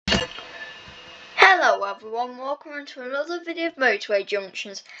everyone, welcome to another video of Motorway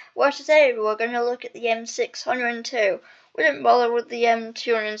Junctions, where today we're going to look at the M602. We didn't bother with the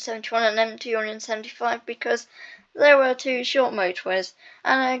M271 and M275 because they were too short motorways,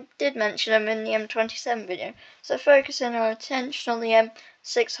 and I did mention them in the M27 video, so focusing our attention on the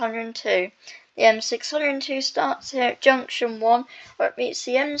M602. The M602 starts here at junction 1, where it meets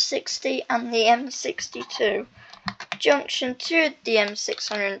the M60 and the M62. Junction 2 of the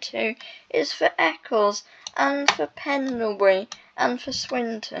M602 is for Eccles and for Pendlebury and for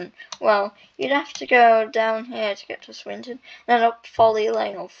Swinton. Well, you'd have to go down here to get to Swinton, then up Folly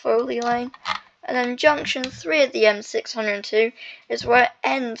Lane or Foley Lane. And then junction 3 of the M602 is where it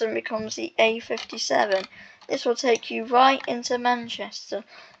ends and becomes the A57. This will take you right into Manchester.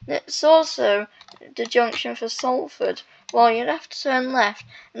 It's also the junction for Salford. Well, you'd have to turn left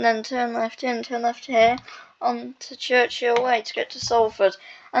and then turn left in, turn left here on to Churchill Way to get to Salford.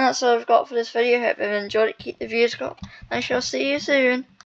 And that's all I've got for this video. Hope you've enjoyed it. Keep the views up. I shall see you soon.